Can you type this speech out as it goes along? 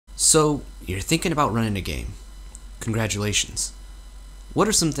So, you're thinking about running a game. Congratulations. What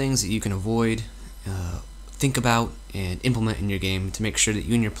are some things that you can avoid, think about, and implement in your game to make sure that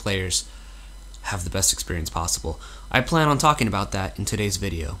you and your players have the best experience possible? I plan on talking about that in today's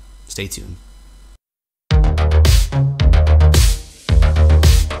video. Stay tuned.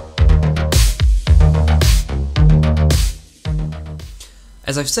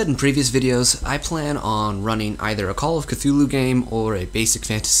 As I've said in previous videos, I plan on running either a Call of Cthulhu game or a basic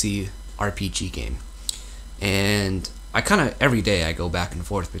fantasy RPG game. And every day I go back and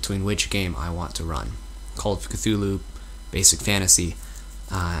forth between which game I want to run. Call of Cthulhu, basic fantasy,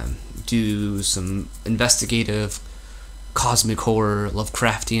 do some investigative, cosmic horror,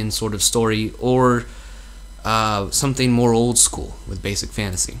 Lovecraftian sort of story, or something more old school with basic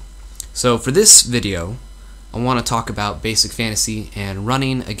fantasy. So for this video, I want to talk about basic fantasy and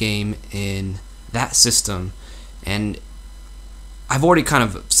running a game in that system. And I've already kind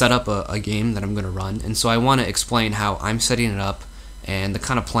of set up a game that I'm going to run, and so I want to explain how I'm setting it up and the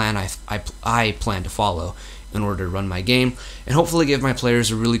kind of plan I plan to follow in order to run my game, and hopefully give my players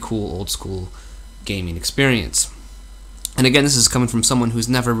a really cool old school gaming experience. And again, this is coming from someone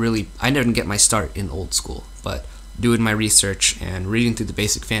who's I didn't get my start in old school, but doing my research and reading through the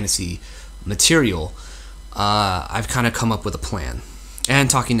basic fantasy material, I've kind of come up with a plan, and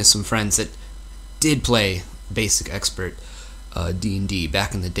talking to some friends that did play basic expert D&D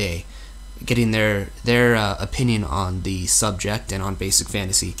back in the day, getting their opinion on the subject and on basic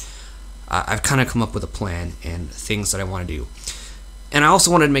fantasy. I've kind of come up with a plan and things that I want to do. And I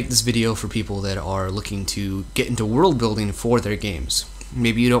also wanted to make this video for people that are looking to get into world building for their games.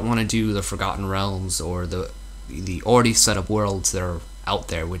 Maybe you don't want to do the Forgotten Realms or the already set up worlds that are out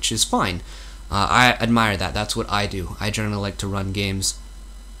there, which is fine. I admire that. That's what I do. I generally like to run games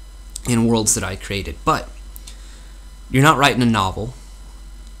in worlds that I created. But you're not writing a novel.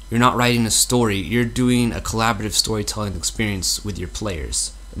 You're not writing a story. You're doing a collaborative storytelling experience with your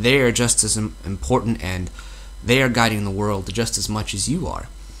players. They are just as important, and they are guiding the world just as much as you are.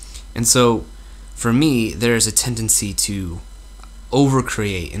 And so, for me, there's a tendency to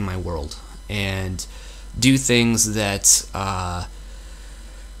overcreate in my world and do things that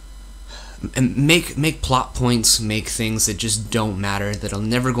and make plot points, make things that just don't matter, that are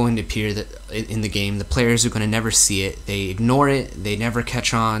never going to appear in the game. The players are going to never see it. They ignore it. They never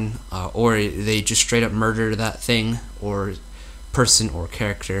catch on, or they just straight up murder that thing or person or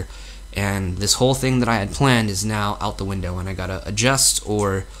character. And this whole thing that I had planned is now out the window, and I gotta adjust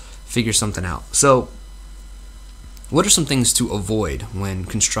or figure something out. So, what are some things to avoid when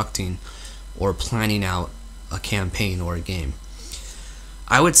constructing or planning out a campaign or a game?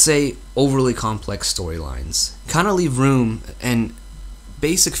 I would say overly complex storylines. Kind of leave room, and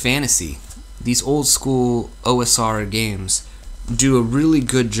basic fantasy, these old school OSR games do a really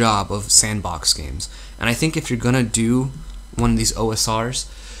good job of sandbox games. And I think if you're gonna do one of these OSRs,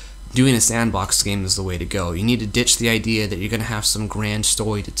 doing a sandbox game is the way to go. You need to ditch the idea that you're gonna have some grand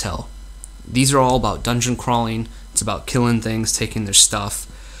story to tell. These are all about dungeon crawling. It's about killing things, taking their stuff.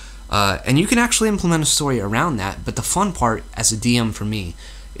 And you can actually implement a story around that, but the fun part as a DM for me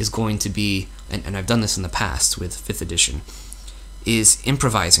is going to be, and I've done this in the past with 5th edition, is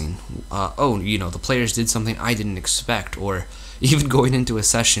improvising. The players did something I didn't expect, or even going into a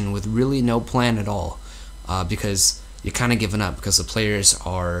session with really no plan at all, because you're kind of giving up because the players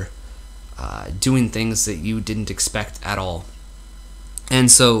are doing things that you didn't expect at all.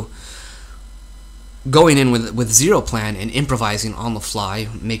 And so, going in with zero plan and improvising on the fly,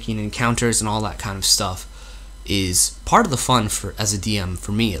 making encounters and all that kind of stuff, is part of the fun as a DM,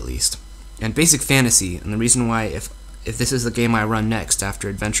 for me at least. And basic fantasy, and the reason why, if this is the game I run next after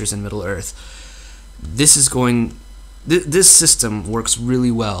Adventures in Middle Earth, this system works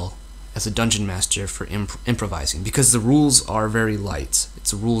really well as a dungeon master for improvising, because the rules are very light.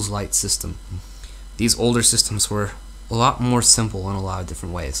 It's a rules light system. These older systems were a lot more simple in a lot of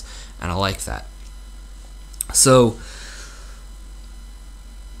different ways, and I like that. So,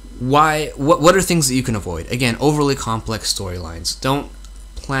 what are things that you can avoid? Again, overly complex storylines. Don't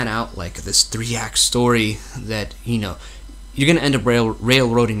plan out like this 3-act story that, you're going to end up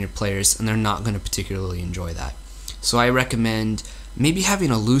railroading your players, and they're not going to particularly enjoy that. So I recommend maybe having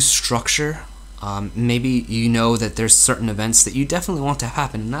a loose structure. Maybe you know that there's certain events that you definitely want to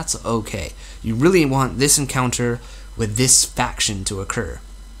happen, and that's okay. You really want this encounter with this faction to occur.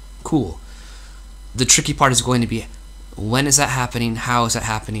 Cool. The tricky part is going to be, when is that happening, how is that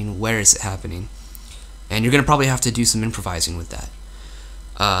happening, where is it happening? And you're going to probably have to do some improvising with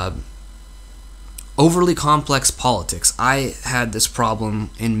that. Overly complex politics. I had this problem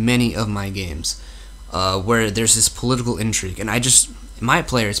in many of my games, where there's this political intrigue, and my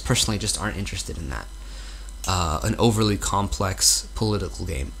players personally just aren't interested in that. An overly complex political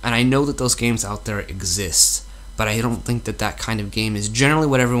game. And I know that those games out there exist, but I don't think that that kind of game is generally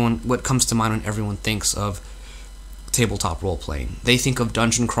what comes to mind when everyone thinks of tabletop role-playing. They think of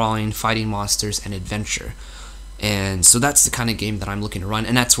dungeon crawling, fighting monsters, and adventure. And so that's the kind of game that I'm looking to run,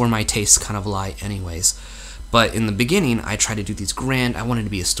 and that's where my tastes kind of lie anyways. But in the beginning, I tried to do these I wanted to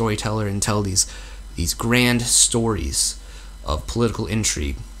be a storyteller and tell these grand stories of political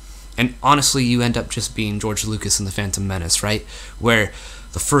intrigue. And honestly, you end up just being George Lucas in The Phantom Menace, right? Where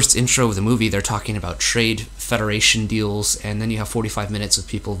the first intro of the movie, they're talking about trade federation deals, and then you have 45 minutes of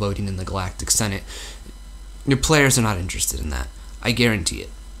people voting in the Galactic Senate. Your players are not interested in that. I guarantee it.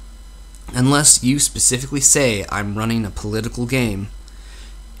 Unless you specifically say, I'm running a political game,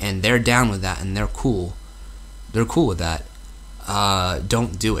 and they're down with that, and they're cool with that,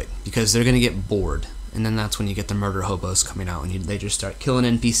 don't do it, because they're going to get bored. And then that's when you get the murder hobos coming out, and they just start killing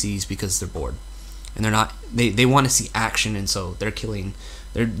NPCs because they're bored. And they want to see action, and so they're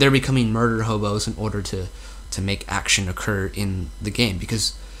becoming murder hobos in order to make action occur in the game,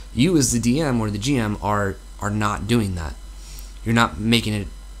 because you as the DM or the GM are not doing that. You're not making it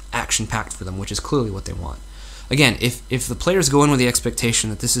action-packed for them, which is clearly what they want. Again, if the players go in with the expectation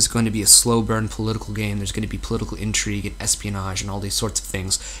that this is going to be a slow-burn political game, there's going to be political intrigue and espionage and all these sorts of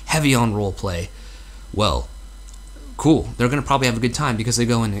things, heavy on role-play, well, cool. They're going to probably have a good time because they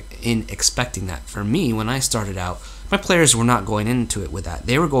go in expecting that. For me, when I started out, my players were not going into it with that.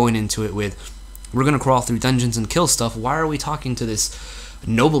 They were going into it with, we're going to crawl through dungeons and kill stuff. Why are we talking to this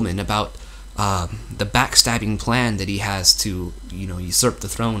nobleman about the backstabbing plan that he has to, usurp the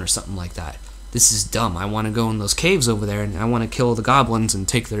throne or something like that? This is dumb. I want to go in those caves over there and I want to kill the goblins and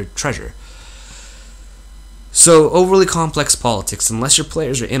take their treasure. So, overly complex politics, unless your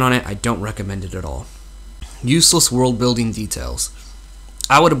players are in on it, I don't recommend it at all. Useless world-building details.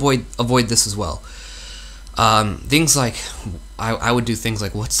 I would avoid this as well. Things like, I would do things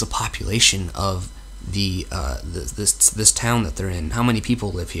like, what's the population of this town that they're in? How many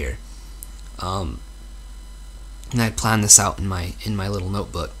people live here? And I'd plan this out in my little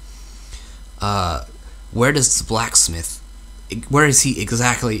notebook. Where does the blacksmith? Where is he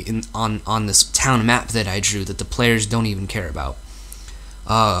exactly on this town map that I drew that the players don't even care about?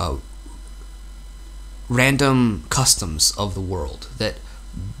 Random customs of the world that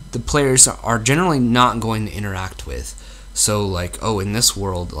the players are generally not going to interact with. So, like, oh, in this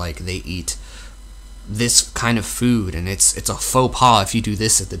world, like, they eat this kind of food, and it's a faux pas if you do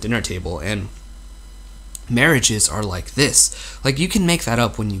this at the dinner table, and marriages are like this. Like, you can make that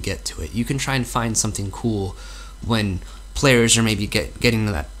up when you get to it. You can try and find something cool when players are maybe getting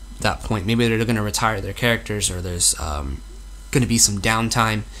to that point. Maybe they're going to retire their characters, or there's going to be some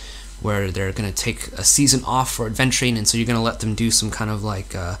downtime where they're going to take a season off for adventuring, and so you're going to let them do some kind of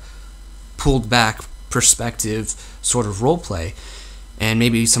like pulled back perspective sort of role play, and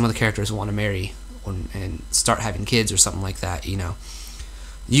maybe some of the characters want to marry and start having kids or something like that.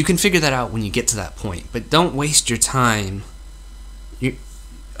 You can figure that out when you get to that point, but don't waste your time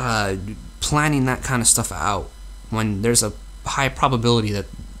planning that kind of stuff out when there's a high probability that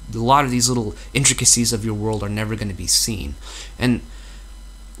a lot of these little intricacies of your world are never going to be seen. And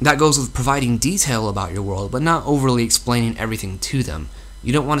that goes with providing detail about your world, but not overly explaining everything to them.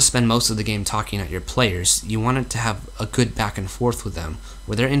 You don't want to spend most of the game talking at your players. You want it to have a good back and forth with them,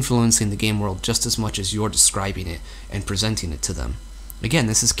 where they're influencing the game world just as much as you're describing it and presenting it to them. Again,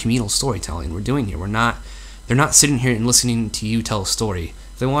 this is communal storytelling we're doing here. They're not sitting here and listening to you tell a story.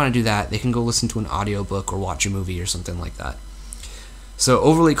 If they want to do that, they can go listen to an audiobook or watch a movie or something like that. So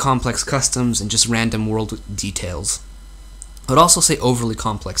overly complex customs and just random world details. I would also say overly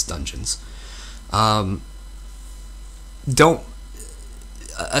complex dungeons. Unless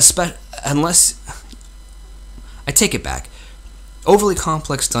I take it back. Overly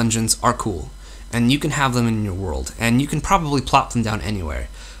complex dungeons are cool, and you can have them in your world, and you can probably plop them down anywhere.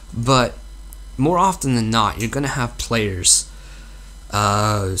 But more often than not, you're going to have players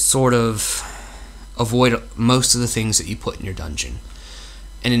sort of avoid most of the things that you put in your dungeon.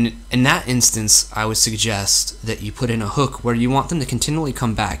 And in that instance, I would suggest that you put in a hook where you want them to continually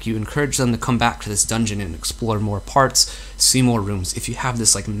come back. You encourage them to come back to this dungeon and explore more parts, see more rooms. If you have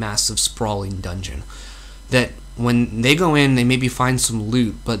this like massive sprawling dungeon, that when they go in, they maybe find some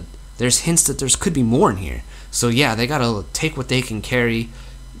loot, but there's hints that there could be more in here. So yeah, they gotta take what they can carry,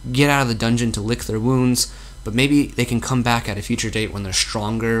 get out of the dungeon to lick their wounds, but maybe they can come back at a future date when they're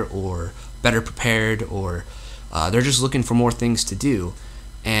stronger or better prepared, or they're just looking for more things to do.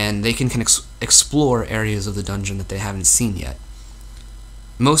 And they can explore areas of the dungeon that they haven't seen yet.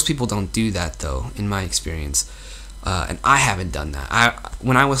 Most people don't do that, though, in my experience. and I haven't done that.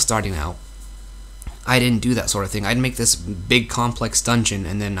 When I was starting out, I didn't do that sort of thing. I'd make this big complex dungeon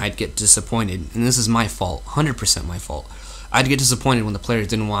and then I'd get disappointed, and this is my fault, 100% my fault. I'd get disappointed when the players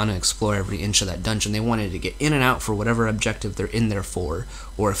didn't want to explore every inch of that dungeon. They wanted to get in and out for whatever objective they're in there for,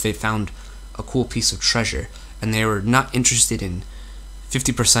 or if they found a cool piece of treasure, and they were not interested in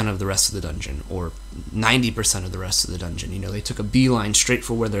 50% of the rest of the dungeon, or 90% of the rest of the dungeon. You know, they took a beeline straight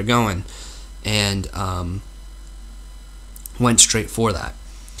for where they're going, and went straight for that.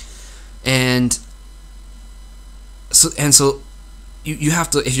 And so you have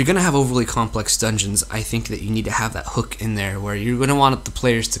to, if you're going to have overly complex dungeons, I think that you need to have that hook in there where you're going to want the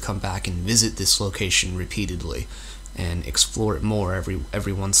players to come back and visit this location repeatedly and explore it more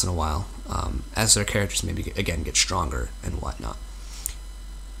every once in a while, as their characters maybe again get stronger and whatnot.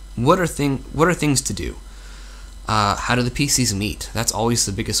 What are things to do? How do the PCs meet? That's always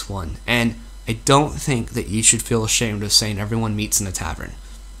the biggest one. And I don't think that you should feel ashamed of saying everyone meets in a tavern.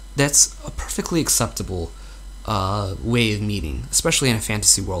 That's a perfectly acceptable way of meeting, especially in a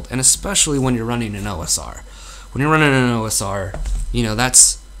fantasy world, and especially when you're running an OSR. When you're running an OSR, you know,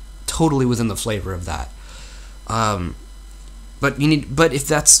 that's totally within the flavor of that. But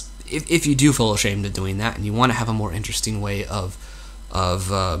if you do feel ashamed of doing that, and you want to have a more interesting way of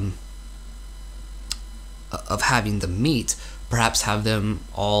having them meet, perhaps have them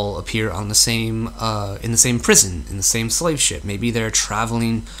all appear on the same in the same prison, in the same slave ship. Maybe they're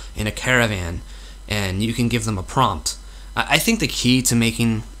traveling in a caravan, and you can give them a prompt. I think the key to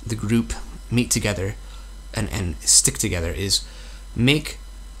making the group meet together and stick together is make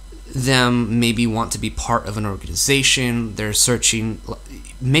them maybe want to be part of an organization. They're searching.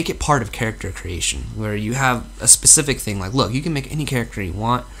 Make it part of character creation, where you have a specific thing like, look, you can make any character you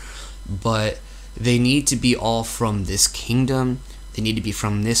want, but they need to be all from this kingdom. They need to be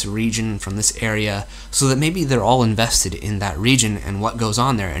from this region, from this area, so that maybe they're all invested in that region and what goes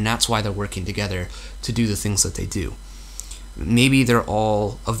on there, and that's why they're working together to do the things that they do. Maybe they're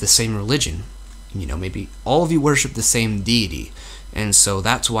all of the same religion. You know, maybe all of you worship the same deity, and so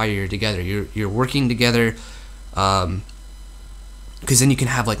that's why you're together. You're working together, because then you can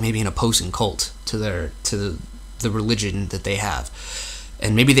have like maybe an opposing cult to the religion that they have.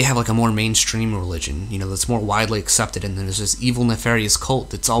 And maybe they have like a more mainstream religion, you know, that's more widely accepted, and then there's this evil, nefarious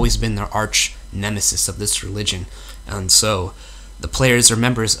cult that's always been their arch nemesis of this religion. And so the players are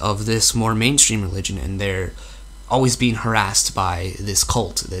members of this more mainstream religion, and they're always being harassed by this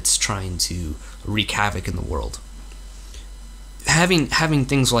cult that's trying to wreak havoc in the world. Having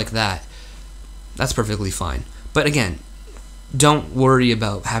things like that, that's perfectly fine. But again, don't worry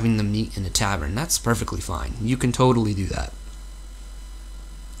about having them meet in a tavern. That's perfectly fine. You can totally do that.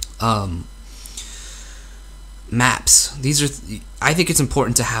 Maps. I think it's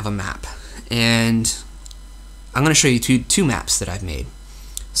important to have a map, and I'm going to show you two maps that I've made.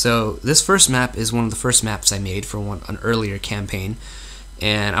 So this first map is one of the first maps I made for an earlier campaign,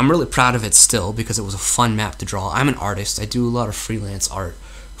 and I'm really proud of it still because it was a fun map to draw. I'm an artist. I do a lot of freelance art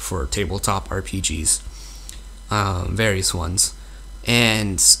for tabletop RPGs, various ones,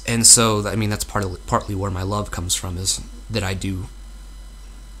 and so I mean that's partly where my love comes from, is that I do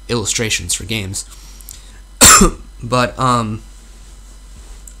illustrations for games. But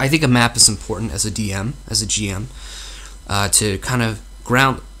I think a map is important as a DM, as a GM, to kind of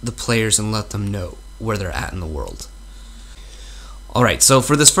ground the players and let them know where they're at in the world. Alright, so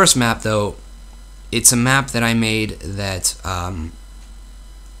for this first map though, it's a map that I made that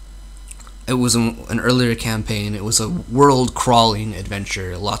it was an earlier campaign. It was a world crawling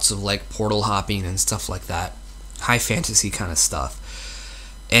adventure, lots of like portal hopping and stuff like that, high fantasy kind of stuff.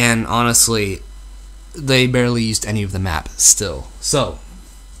 And honestly, they barely used any of the map still. So,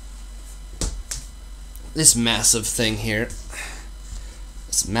 this massive thing here,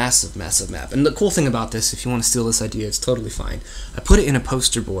 this massive map. And the cool thing about this, if you want to steal this idea, it's totally fine. I put it in a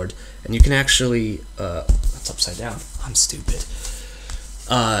poster board, and you can actually, that's upside down. I'm stupid.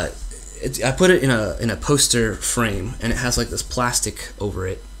 I put it in a poster frame, and it has like this plastic over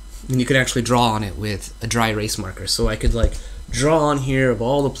it, and you can actually draw on it with a dry erase marker. So I could like draw on here of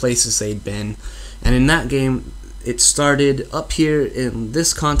all the places they'd been, and in that game it started up here in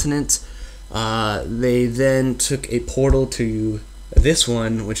this continent. They then took a portal to this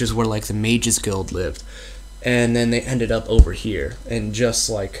one, which is where like the Mages Guild lived, and then they ended up over here, and just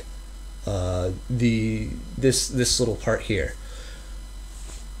like this little part here.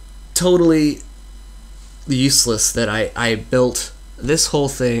 Totally useless that I built this whole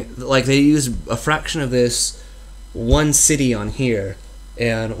thing. Like they used a fraction of this, one city on here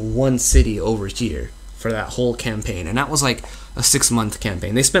and one city over here for that whole campaign, and that was like a 6-month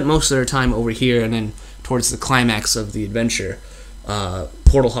campaign. They spent most of their time over here, and then towards the climax of the adventure,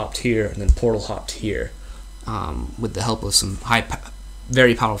 portal hopped here and then portal hopped here, with the help of some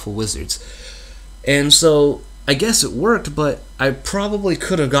very powerful wizards. And so I guess it worked, but I probably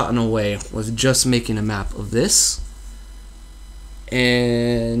could have gotten away with just making a map of this,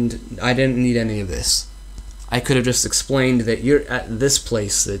 and I didn't need any of this. I could have just explained that you're at this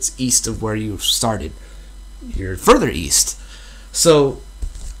place that's east of where you started. You're further east. So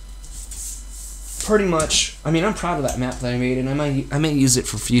pretty much, I mean, I'm proud of that map that I made, and I may use it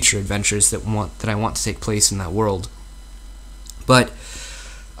for future adventures that I want to take place in that world. But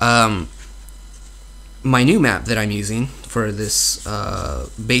my new map that I'm using for this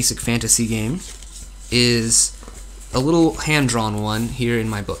basic fantasy game is a little hand-drawn one here in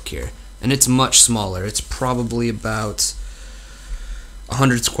my book here, and it's much smaller. It's probably about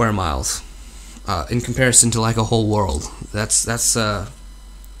 100 square miles in comparison to like a whole world. That's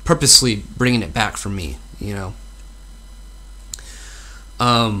purposely bringing it back for me, you know.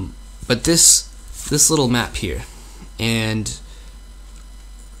 But this little map here, and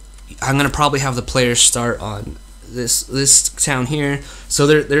I'm gonna probably have the players start on this town here. So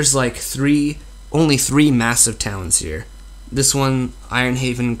there's like only three massive towns here. This one,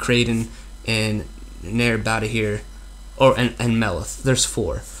 Ironhaven, Creighton, and Nair Badahir, and Melith. There's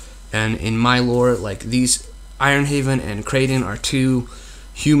four. And in my lore, like, these Ironhaven and Creighton are two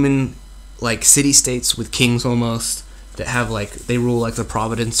human, like, city-states with kings almost, that have, like, they rule like the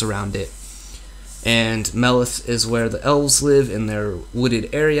providence around it. And Melith is where the elves live in their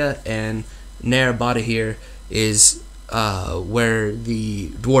wooded area, and Nair Badahir is where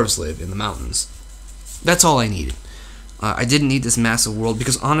the dwarves live in the mountains. That's all I needed. I didn't need this massive world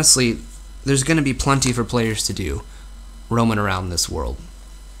because honestly, there's going to be plenty for players to do roaming around this world.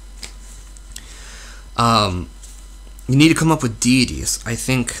 You need to come up with deities. I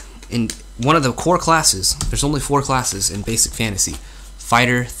think in one of the core classes, there's only 4 classes in basic fantasy: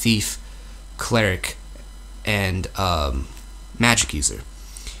 fighter, thief, cleric, and magic user.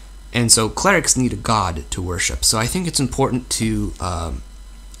 And so clerics need a god to worship. So I think it's important to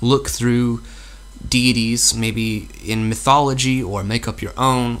look through deities, maybe in mythology, or make up your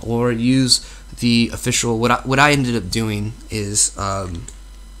own, or use the official. What I ended up doing is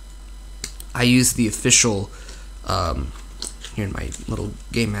I used the official here in my little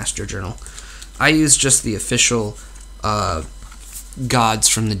Game Master journal. I used just the official gods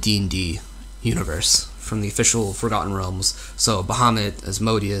from the D&D universe, from the official Forgotten Realms. So Bahamut,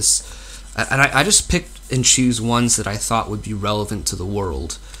 Asmodeus, and I just picked and choose ones that I thought would be relevant to the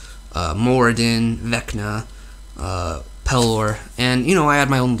world. Moradin, Vecna, Pelor, and you know, I add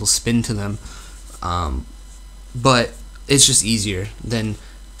my own little spin to them. But it's just easier than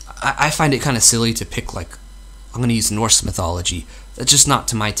I find it kind of silly to pick, like, I'm going to use Norse mythology. That's just not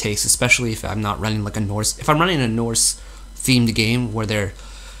to my taste, especially if I'm not running like a Norse. If I'm running a Norse themed game where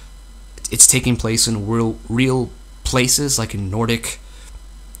it's taking place in real places, like in Nordic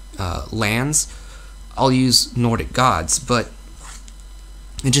lands, I'll use Nordic gods. But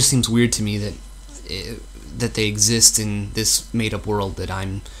it just seems weird to me that they exist in this made-up world that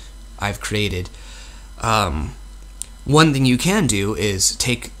I've created. One thing you can do is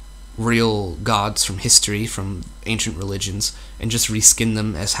take real gods from history, from ancient religions, and just reskin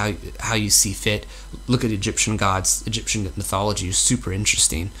them as how you see fit. Look at Egyptian gods. Egyptian mythology is super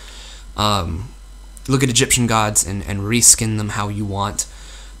interesting. Look at Egyptian gods and reskin them how you want.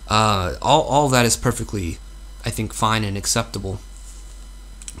 All that is perfectly, I think, fine and acceptable.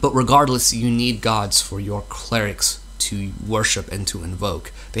 But regardless, you need gods for your clerics to worship and to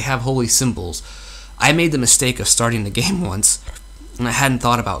invoke. They have holy symbols. I made the mistake of starting the game once, and I hadn't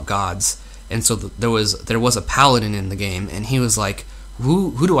thought about gods, and so there was a paladin in the game, and he was like,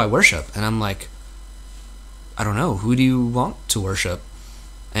 who do I worship? And I'm like, I don't know, who do you want to worship?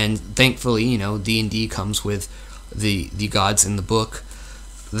 And thankfully, you know, D&D comes with the gods in the book.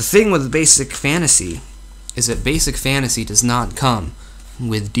 The thing with basic fantasy is that basic fantasy does not come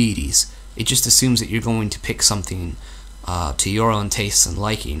with deities. It just assumes that you're going to pick something to your own tastes and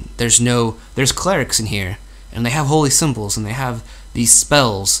liking. There's clerics in here, and they have holy symbols, and they have these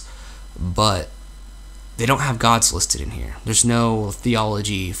spells, but they don't have gods listed in here. There's no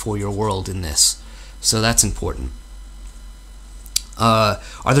theology for your world in this, so that's important. Are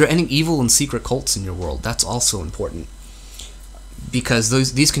there any evil and secret cults in your world? That's also important, because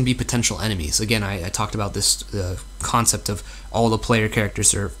these can be potential enemies. Again, I talked about this concept of all the player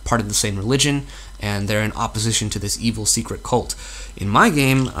characters are part of the same religion, and they're in opposition to this evil secret cult. In my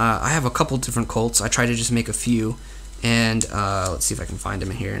game, I have a couple different cults. I try to just make a few, and let's see if I can find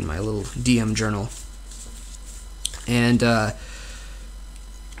them in here in my little DM journal. And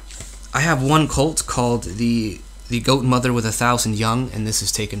I have one cult called the Goat Mother with 1,000 Young, and this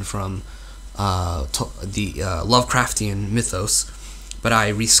is taken from the Lovecraftian mythos. But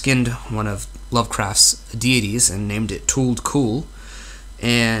I reskinned one of Lovecraft's deities and named it Told Cool,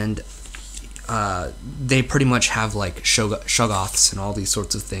 and they pretty much have like Shoggoths and all these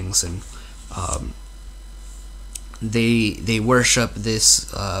sorts of things, and they worship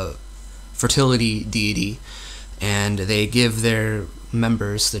this fertility deity, and they give their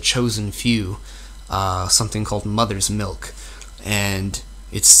members, the chosen few, something called mother's milk, and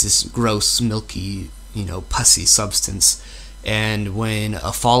it's this gross, milky, pussy substance. And when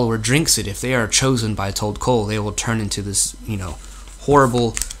a follower drinks it, if they are chosen by Told Cole, they will turn into this,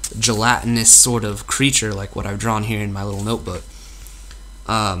 horrible, gelatinous sort of creature, like what I've drawn here in my little notebook.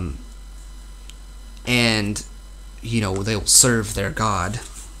 And they'll serve their god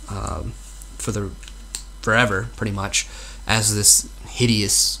forever, pretty much, as this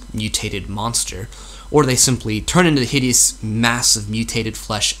hideous mutated monster, or they simply turn into the hideous mass of mutated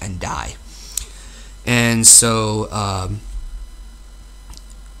flesh and die. And so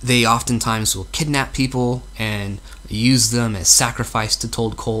they oftentimes will kidnap people and use them as sacrifice to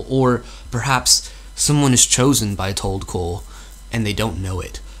Told Cole, or perhaps someone is chosen by Told Cole and they don't know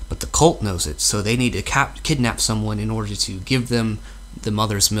it, but the cult knows it, so they need to kidnap someone in order to give them the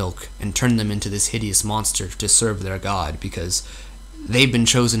mother's milk and turn them into this hideous monster to serve their god, because they've been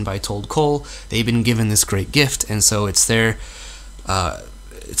chosen by Told Cole, they've been given this great gift, and so it's their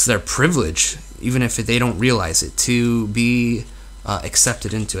privilege, even if they don't realize it, to be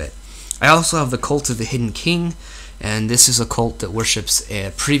accepted into it. I also have the Cult of the Hidden King, and this is a cult that worships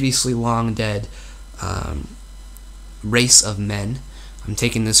a previously long dead race of men. I'm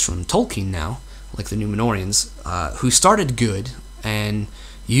taking this from Tolkien now, like the Númenóreans, who started good and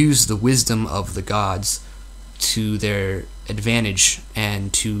used the wisdom of the gods to their advantage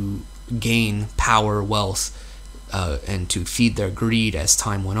and to gain power, wealth, and to feed their greed as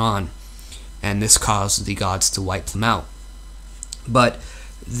time went on, and this caused the gods to wipe them out. But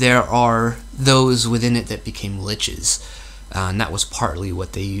there are those within it that became liches, and that was partly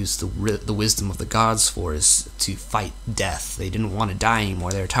what they used the wisdom of the gods for, is to fight death. They didn't want to die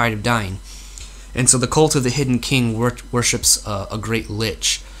anymore, they were tired of dying. And so the Cult of the Hidden King worships a great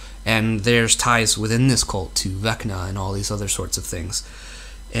lich, and there's ties within this cult to Vecna and all these other sorts of things.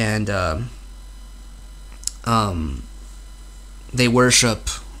 And they worship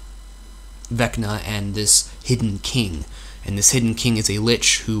Vecna and this hidden king, and this hidden king is a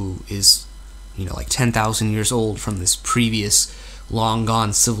lich who is, like 10,000 years old from this previous long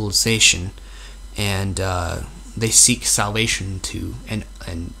gone civilization, and they seek salvation to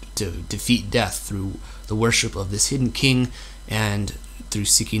defeat death through the worship of this hidden king and through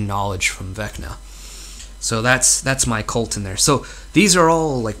seeking knowledge from Vecna. So that's my cult in there. So these are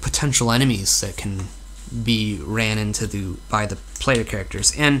all like potential enemies that can be ran into by the player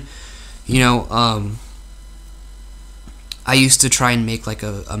characters. And I used to try and make like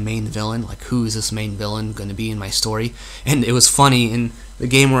a main villain, like who is this main villain going to be in my story. And it was funny in the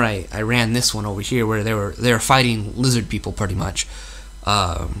game where I ran this one over here, where they were fighting lizard people pretty much,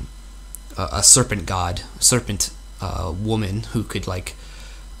 a serpent god, serpent woman who could like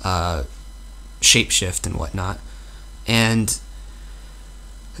shapeshift and whatnot, and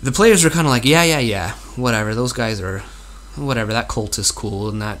the players were kind of like, yeah, whatever, those guys are whatever, that cult is cool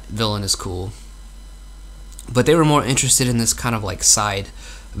and that villain is cool. But they were more interested in this kind of like side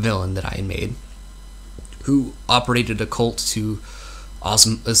villain that I had made, who operated a cult to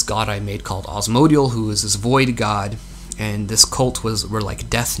this god I made called Osmodial, who was this void god, and this cult were like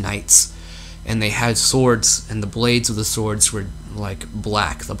death knights, and they had swords, and the blades of the swords were like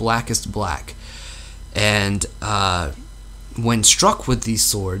black, the blackest black. And when struck with these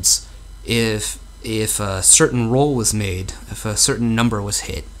swords, if a certain roll was made, if a certain number was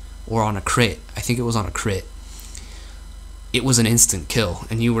hit, or on a crit, I think it was on a crit, it was an instant kill,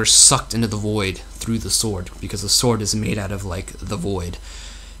 and you were sucked into the void through the sword, because the sword is made out of like the void.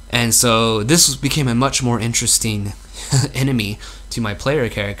 And so this became a much more interesting enemy to my player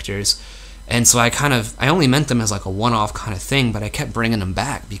characters. And so I only meant them as like a one-off kind of thing, but I kept bringing them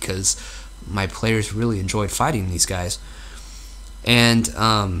back because my players really enjoyed fighting these guys. And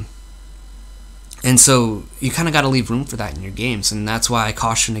so you kind of got to leave room for that in your games, and that's why I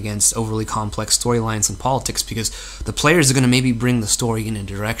caution against overly complex storylines and politics, because the players are going to maybe bring the story in a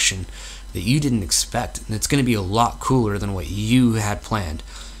direction that you didn't expect, and it's going to be a lot cooler than what you had planned.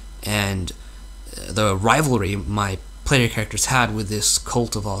 And the rivalry my player characters had with this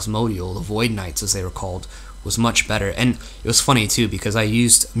cult of Osmodial, the Void Knights as they were called, was much better. And it was funny too, because I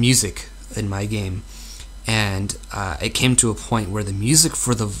used music in my game, and it came to a point where the music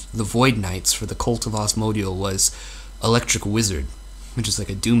for the Void Knights for the Cult of Asmodiel was Electric Wizard, which is like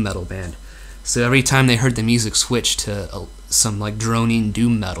a doom metal band. So every time they heard the music switch to some like droning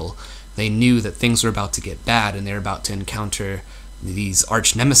doom metal, they knew that things were about to get bad, and they were about to encounter these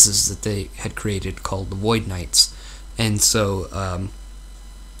arch nemesis that they had created called the Void Knights. And so,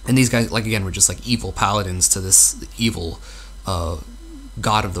 and these guys, like, again, were just like evil paladins to this evil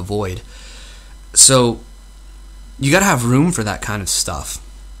god of the void. So you gotta have room for that kind of stuff.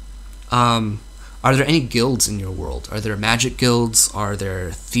 Are there any guilds in your world? Are there magic guilds? Are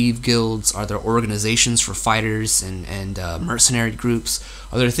there thief guilds? Are there organizations for fighters and mercenary groups?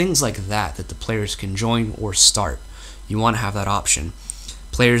 Are there things like that that the players can join or start? You want to have that option.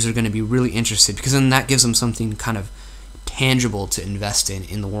 Players are going to be really interested, because then that gives them something kind of tangible to invest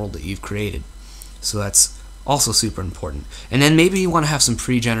in the world that you've created. So that's also super important. And then maybe you want to have some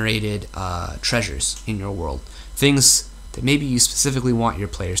pre-generated treasures in your world. Things that maybe you specifically want your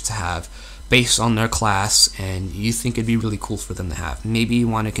players to have based on their class, and you think it'd be really cool for them to have. Maybe you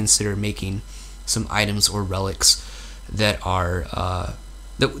want to consider making some items or relics that are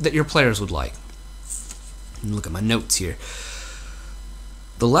that your players would like. Look at my notes here.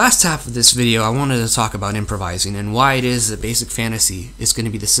 The last half of this video, I wanted to talk about improvising and why it is that Basic Fantasy is going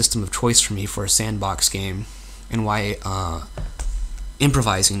to be the system of choice for me for a sandbox game, and why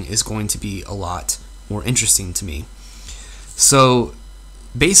improvising is going to be a lot more interesting to me. So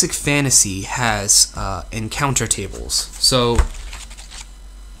Basic Fantasy has encounter tables. So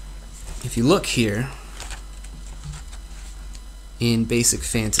if you look here in Basic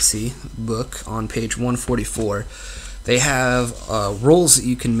Fantasy book on page 144, they have rolls that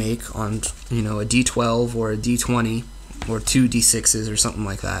you can make on, a D12 or a D20 or 2 D6s or something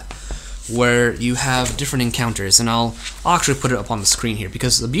like that, where you have different encounters. And I'll actually put it up on the screen here,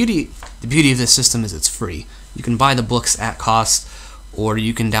 because the beauty of this system is it's free. You can buy the books at cost, or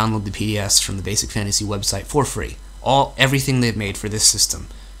you can download the PDFs from the Basic Fantasy website for free. Everything they've made for this system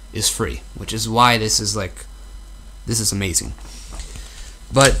is free, which is why this is amazing.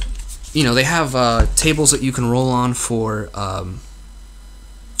 But they have tables that you can roll on for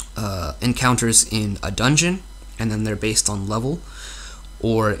encounters in a dungeon, and then they're based on level,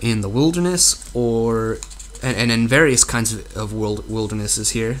 or in the wilderness, and in various kinds of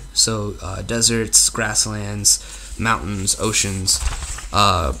wildernesses here. So deserts, grasslands, mountains, oceans,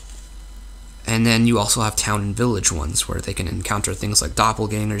 and then you also have town and village ones where they can encounter things like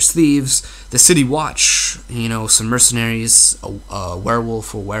doppelgangers, thieves, the city watch, some mercenaries, a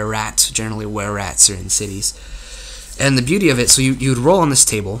werewolf or were-rat. Generally were-rats are in cities. And the beauty of it, so you'd roll on this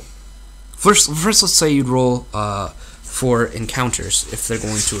table. First let's say you'd roll for encounters, if they're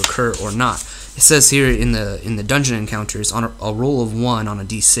going to occur or not. It says here in the dungeon encounters, on a roll of 1 on a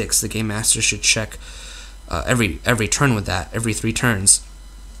d6, the game master should check every turn with that, every 3 turns,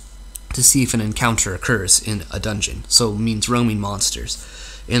 to see if an encounter occurs in a dungeon. So it means roaming monsters.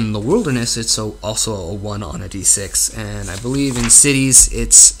 In the wilderness, it's also a 1 on a d6, and I believe in cities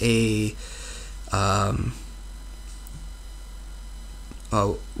it's a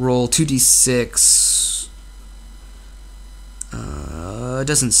roll 2d6. It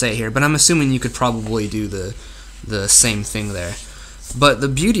doesn't say here, but I'm assuming you could probably do the same thing there. But the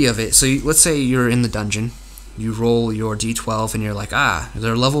beauty of it, so let's say you're in the dungeon, you roll your d12, and you're like,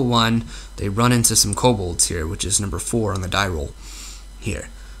 they're level 1, they run into some kobolds here, which is number 4 on the die roll here.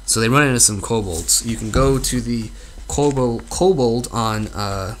 So they run into some kobolds. You can go to the kobold on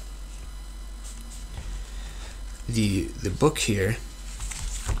the book here,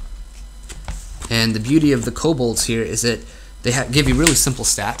 and the beauty of the kobolds here is that they give you really simple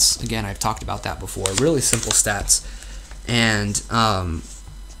stats. Again, I've talked about that before, really simple stats, and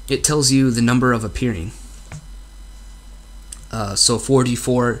it tells you the number of appearing. So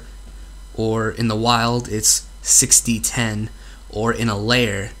 4d4, or in the wild it's 6d10, or in a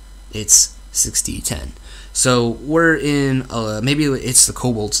lair it's 6d10. So we're in maybe it's the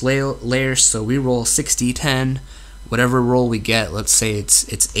kobold's lair, so we roll 6d10. Whatever roll we get, let's say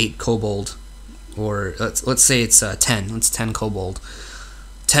it's 8 kobold, or let's say it's 10. It's 10 kobold.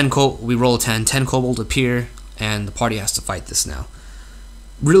 We roll 10 kobold appear, and the party has to fight this now.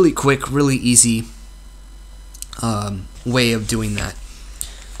 Really quick, really easy way of doing that.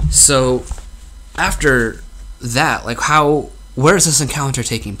 So after that, where is this encounter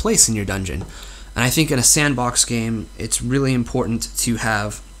taking place in your dungeon? And I think in a sandbox game, it's really important to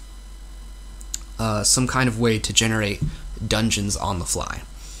have some kind of way to generate dungeons on the fly.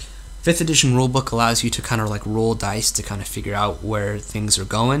 5th edition rulebook allows you to kind of roll dice to kind of figure out where things are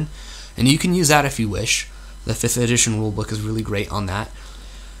going, and you can use that if you wish. The 5th edition rulebook is really great on that.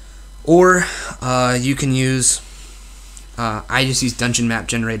 Or you can use, I just use Dungeon Map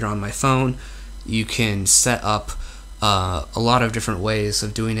Generator on my phone. You can set up a lot of different ways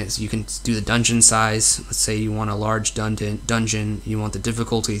of doing it. So you can do the dungeon size. Let's say you want a large dungeon, you want the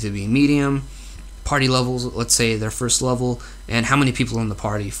difficulty to be medium. Party levels, let's say their first level, and how many people in the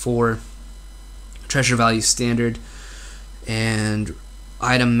party. 4. Treasure value standard, and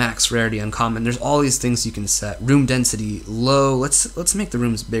item max rarity uncommon. There's all these things you can set. Room density low. Let's make the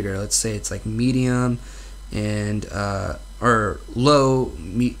rooms bigger. Let's say it's like medium and or low,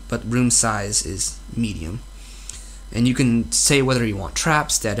 but room size is medium. And you can say whether you want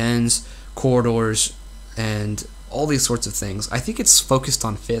traps, dead ends, corridors, and all these sorts of things. I think it's focused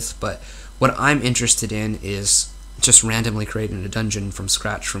on 5th, but what I'm interested in is just randomly creating a dungeon from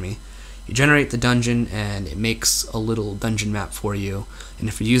scratch for me. You generate the dungeon and it makes a little dungeon map for you. And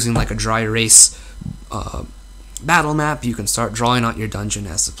if you're using like a dry erase battle map, you can start drawing out your dungeon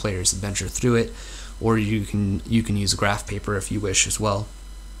as the players adventure through it, or you can use graph paper if you wish as well.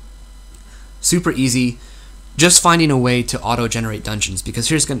 Super easy. Just finding a way to auto-generate dungeons, because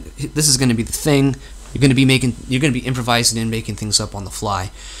this is going to be the thing. You're going to be improvising and making things up on the fly,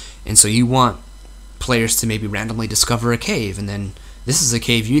 and so you want players to maybe randomly discover a cave, and then this is a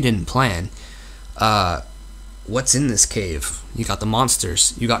cave you didn't plan. What's in this cave? You got the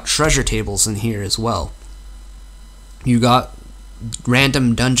monsters. You got treasure tables in here as well. You got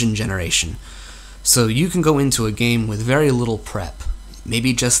random dungeon generation. So you can go into a game with very little prep,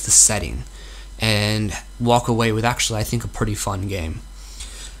 maybe just the setting, and walk away with actually, I think, a pretty fun game.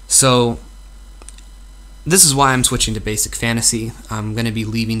 So this is why I'm switching to Basic Fantasy. I'm going to be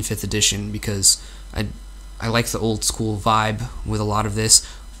leaving 5th edition because I like the old school vibe with a lot of this.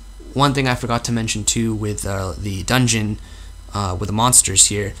 One thing I forgot to mention too with the dungeon with the monsters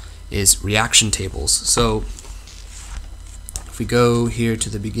here is reaction tables. So if we go here to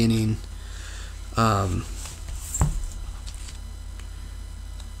the beginning,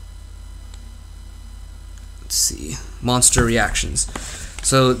 let's see, monster reactions.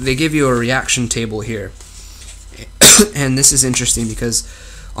 So they give you a reaction table here, and this is interesting because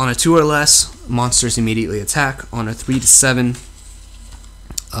on a 2 or less, monsters immediately attack. On a 3 to 7,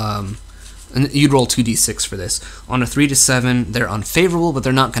 and you'd roll 2d6 for this. On a 3 to 7, they're unfavorable, but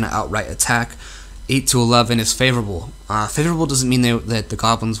they're not going to outright attack. 8 to 11 is favorable. Favorable doesn't mean that the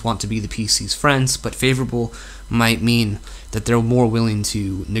goblins want to be the PC's friends, but favorable might mean that they're more willing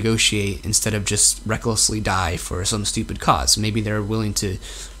to negotiate instead of just recklessly die for some stupid cause. Maybe they're willing to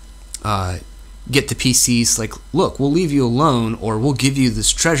get the PCs like, look, we'll leave you alone, or we'll give you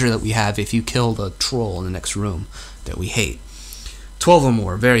this treasure that we have if you kill the troll in the next room that we hate. 12 or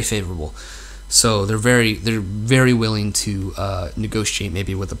more, very favorable. So they're very willing to negotiate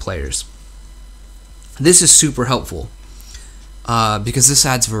maybe with the players. This is super helpful because this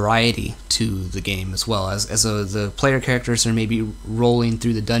adds variety to the game as well. As the player characters are maybe rolling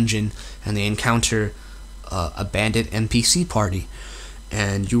through the dungeon and they encounter a bandit NPC party,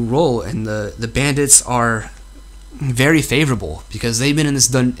 and you roll, and the bandits are very favorable because they've been in this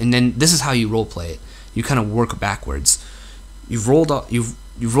dungeon. And then this is how you role play it. You kind of work backwards. You've rolled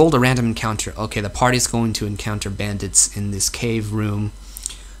a random encounter. Okay, the party's going to encounter bandits in this cave room.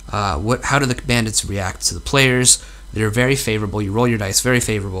 How do the bandits react to the players? They're very favorable. You roll your dice, very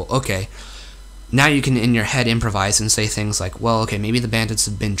favorable. Okay, now you can in your head improvise and say things like, well, okay, maybe the bandits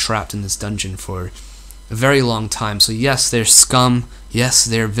have been trapped in this dungeon for a very long time. So yes, they're scum. Yes,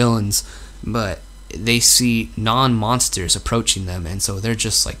 they're villains, but they see non-monsters approaching them, and so they're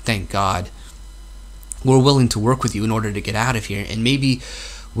just like, thank God, we're willing to work with you in order to get out of here, and maybe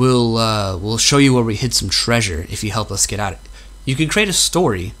we'll show you where we hid some treasure if you help us get out. You can create a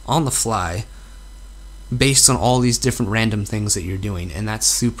story on the fly based on all these different random things that you're doing, and that's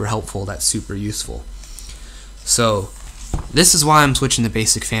super helpful, that's super useful. So this is why I'm switching to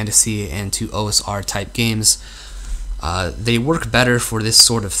Basic Fantasy and to OSR type games. They work better for this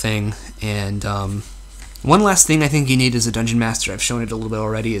sort of thing. And one last thing I think you need as a dungeon master, I've shown it a little bit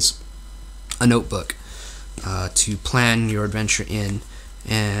already, is a notebook to plan your adventure in.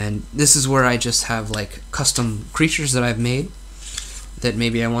 And this is where I just have like custom creatures that I've made that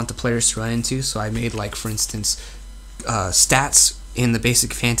maybe I want the players to run into. So I made, like, for instance, stats in the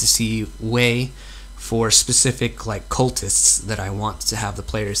Basic Fantasy way for specific, like, cultists that I want to have the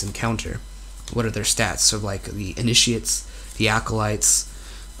players encounter. What are their stats? So, like, the initiates, the acolytes.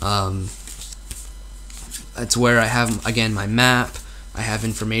 That's where I have, again, my map. I have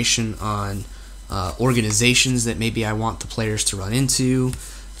information on organizations that maybe I want the players to run into.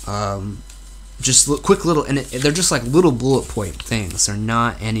 Just quick little, and they're just like little bullet point things. They're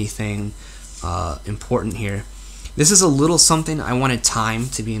not anything important here. This is a little something I wanted time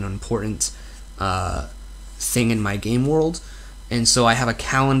to be an important thing in my game world, and so I have a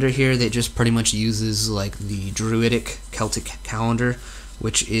calendar here that just pretty much uses like the Druidic Celtic calendar,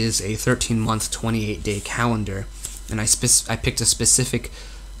 which is a 13-month, 28-day calendar, and I picked a specific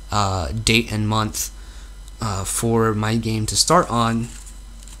date and month for my game to start on,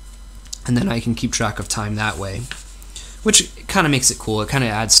 and then I can keep track of time that way, which kind of makes it cool. It kind of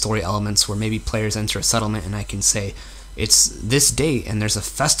adds story elements where maybe players enter a settlement and I can say it's this date and there's a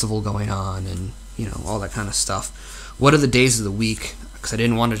festival going on, and you know, all that kind of stuff. What are the days of the week? Because I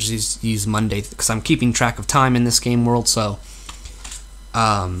didn't want to just use Monday, because I'm keeping track of time in this game world. So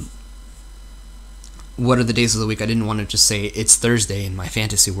what are the days of the week? I didn't want to just say it's Thursday in my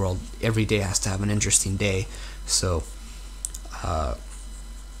fantasy world. Every day has to have an interesting day. So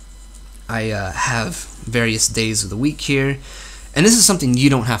I have various days of the week here, and this is something you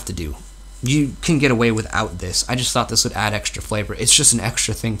don't have to do. You can get away without this. I just thought this would add extra flavor. It's just an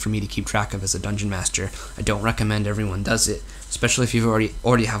extra thing for me to keep track of as a dungeon master. I don't recommend everyone does it, especially if you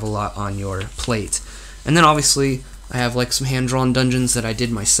already have a lot on your plate. And then obviously I have like some hand-drawn dungeons that I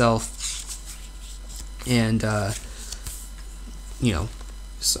did myself, and you know,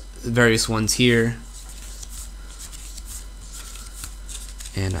 various ones here.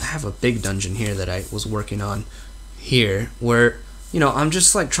 And I have a big dungeon here that I was working on here, where, you know, I'm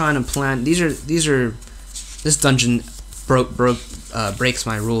just like trying to plan. This dungeon breaks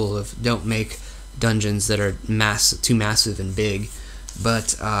my rule of don't make dungeons that are too massive and big,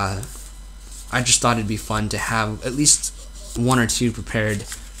 but I just thought it'd be fun to have at least one or two prepared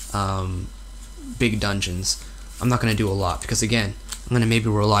big dungeons. I'm not going to do a lot because, again, I'm going to maybe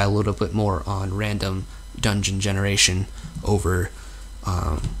rely a little bit more on random dungeon generation over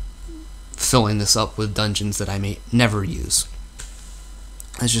filling this up with dungeons that I may never use.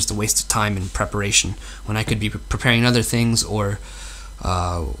 It's just a waste of time and preparation when I could be preparing other things, or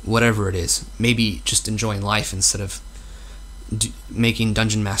whatever it is. Maybe just enjoying life instead of making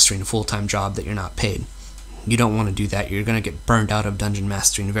dungeon mastering a full-time job that you're not paid. You don't want to do that. You're going to get burned out of dungeon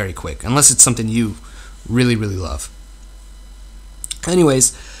mastering very quick, unless it's something you really, really love.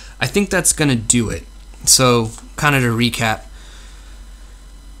 Anyways, I think that's going to do it. So, kind of to recap,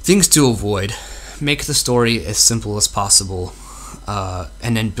 things to avoid: make the story as simple as possible,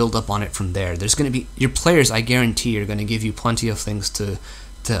 and then build up on it from there. There's going to be, your players, I guarantee, are going to give you plenty of things to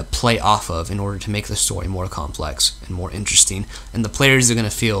play off of in order to make the story more complex and more interesting, and the players are going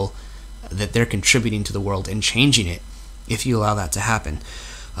to feel that they're contributing to the world and changing it if you allow that to happen.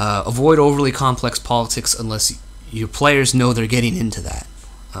 Avoid overly complex politics unless your players know they're getting into that.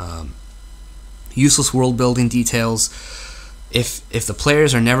 Useless world building details. If the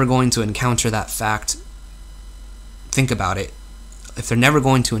players are never going to encounter that fact, think about it. If they're never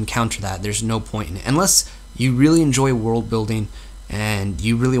going to encounter that, there's no point in it. Unless you really enjoy world building and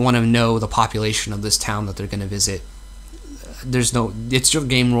you really want to know the population of this town that they're going to visit, it's your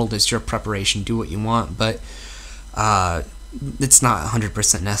game world, it's your preparation, do what you want, but it's not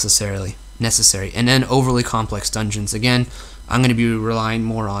 100% necessary. And then overly complex dungeons, again, I'm going to be relying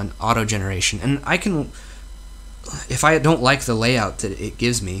more on auto generation, and I can, if I don't like the layout that it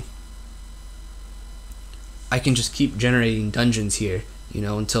gives me, I can just keep generating dungeons here, you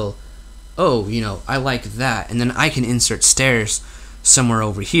know, until, oh, you know, I like that, and then I can insert stairs somewhere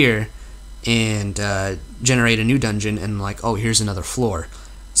over here and generate a new dungeon, and like, oh, here's another floor.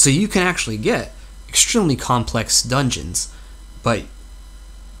 So you can actually get extremely complex dungeons, but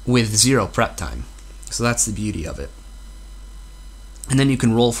with zero prep time. So that's the beauty of it. And then you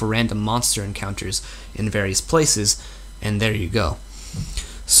can roll for random monster encounters in various places, and there you go.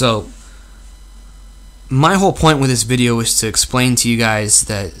 So my whole point with this video is to explain to you guys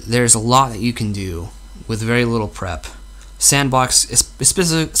that there's a lot that you can do with very little prep. Sandbox is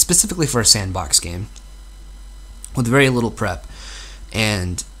specifically for a sandbox game with very little prep,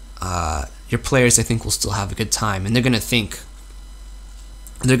 and your players, I think, will still have a good time, and they're gonna think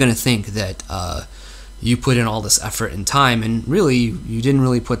that you put in all this effort and time, and really you didn't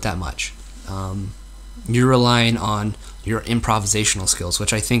really put that much. You're relying on your improvisational skills,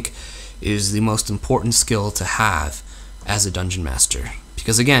 which I think is the most important skill to have as a dungeon master,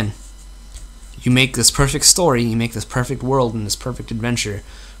 because again, you make this perfect story, you make this perfect world and this perfect adventure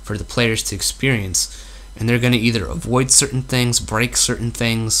for the players to experience, and they're going to either avoid certain things, break certain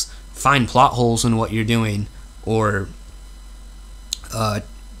things, find plot holes in what you're doing, or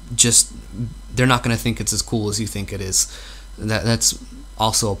just they're not going to think it's as cool as you think it is. That's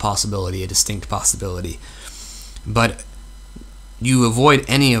also a possibility, a distinct possibility. But you avoid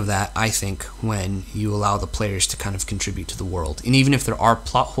any of that, I think, when you allow the players to kind of contribute to the world. And even if there are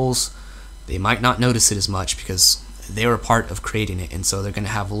plot holes, they might not notice it as much because they were a part of creating it, and so they're going to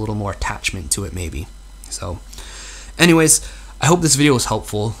have a little more attachment to it maybe. So anyways, I hope this video was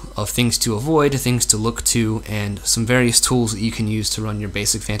helpful of things to avoid, things to look to, and some various tools that you can use to run your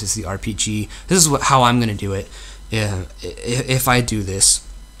basic fantasy RPG. This is how I'm going to do it if I do this.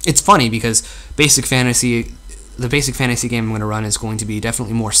 It's funny because the basic fantasy game I'm going to run is going to be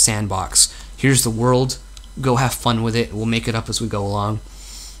definitely more sandbox. Here's the world, go have fun with it, we'll make it up as we go along.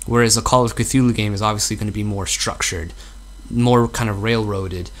 Whereas a Call of Cthulhu game is obviously going to be more structured, more kind of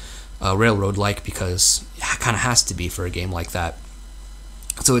railroad-like, because it kind of has to be for a game like that.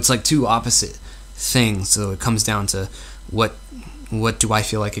 So it's like two opposite things. So it comes down to what do I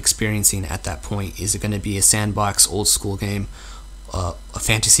feel like experiencing at that point? Is it going to be a sandbox, old school game, a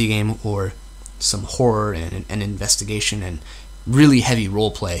fantasy game, or some horror and investigation and really heavy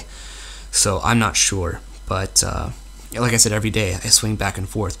role play? So I'm not sure, but like I said, every day I swing back and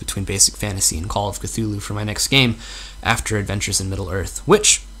forth between basic fantasy and Call of Cthulhu for my next game after Adventures in Middle-earth,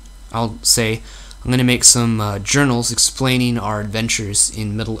 which I'll say I'm going to make some journals explaining our adventures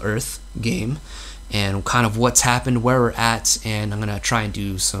in Middle-earth game and kind of what's happened, where we're at, and I'm going to try and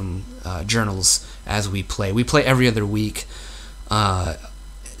do some journals as we play. We play every other week,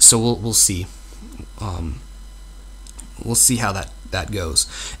 so we'll see. We'll see how that goes.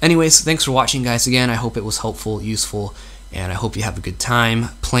 Anyways, thanks for watching, guys. Again, I hope it was helpful, useful, and I hope you have a good time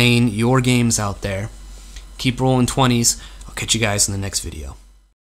playing your games out there. Keep rolling 20s. I'll catch you guys in the next video.